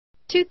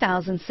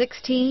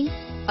2016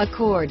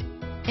 Accord.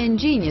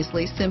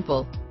 Ingeniously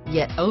simple,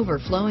 yet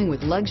overflowing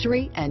with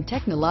luxury and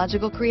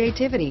technological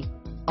creativity.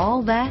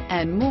 All that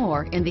and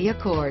more in the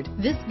Accord.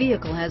 This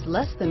vehicle has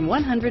less than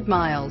 100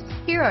 miles.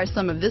 Here are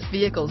some of this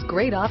vehicle's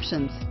great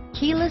options: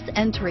 keyless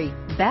entry,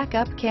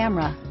 backup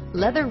camera,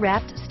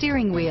 leather-wrapped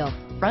steering wheel,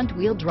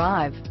 front-wheel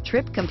drive,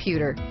 trip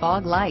computer,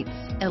 fog lights,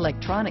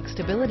 electronic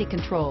stability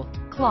control,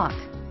 clock,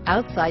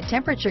 outside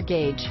temperature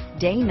gauge,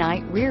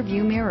 day-night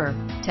rear-view mirror,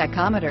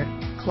 tachometer,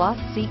 cloth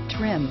seat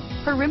trim,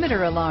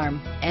 perimeter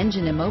alarm,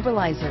 engine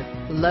immobilizer,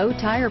 low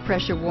tire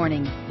pressure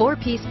warning,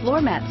 4-piece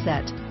floor mat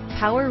set,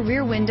 power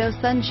rear window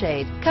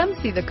sunshade. Come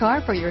see the car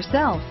for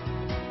yourself.